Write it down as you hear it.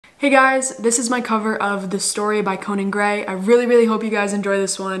Hey guys, this is my cover of The Story by Conan Gray. I really hope you guys enjoy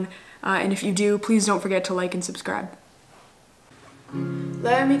this one, and if you do, please don't forget to like and subscribe.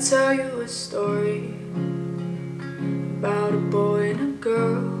 Let me tell you a story about a boy and a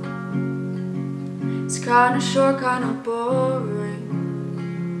girl. It's kinda short, kinda boring,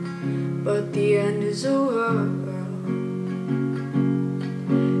 but the end is a whirl.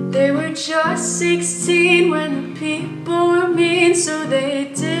 They were just 16 when the people were mean, so they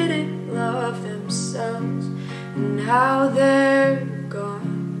didn't love themselves. And now they're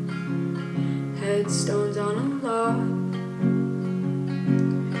gone, headstones on a log.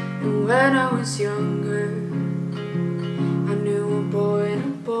 And when I was younger, I knew a boy and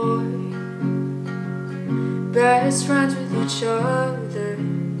a boy, best friends with each other,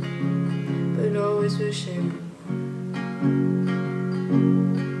 but always wish they were more.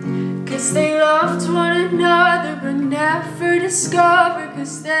 'Cause they loved one another but never discovered,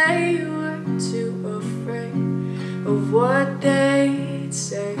 'cause they were too afraid of what they'd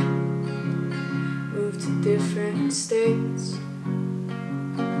say. Moved to different states.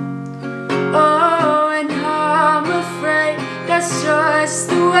 Oh, and I'm afraid that's just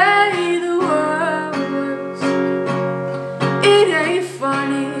the way the world works. It ain't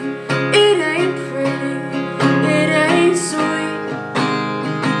funny, it ain't pretty, it ain't sweet.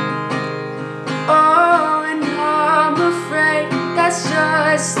 Oh, and I'm afraid that's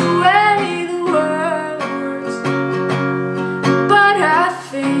just the way the world works. But I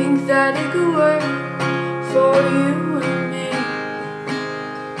think that it could work for you and me.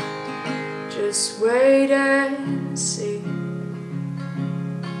 Just wait and see.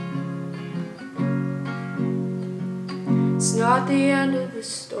 It's not the end of the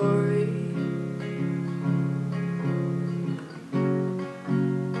story.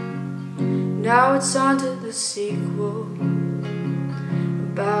 Now it's on to the sequel,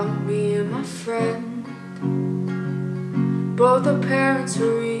 about me and my friend. Both our parents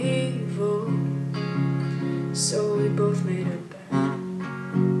were evil, so we both made a bet.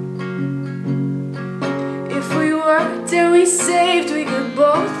 If we worked and we saved, we could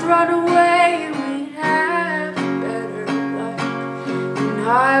both run away and we'd have a better life. And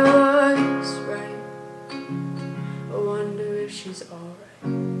I was right. I wonder if she's alright.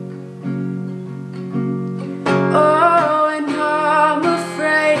 Oh, and I'm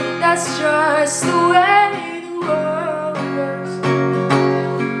afraid that's just the way the world works.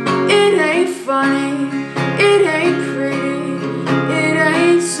 It ain't funny, it ain't pretty, it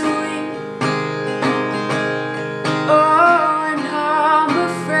ain't sweet. Oh, and I'm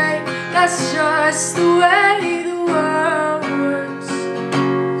afraid that's just the way the world works.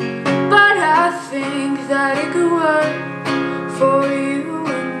 But I think that it could work for you.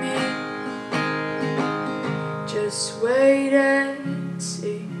 Just wait and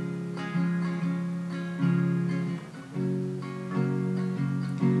see.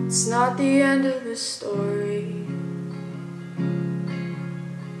 It's not the end of the story.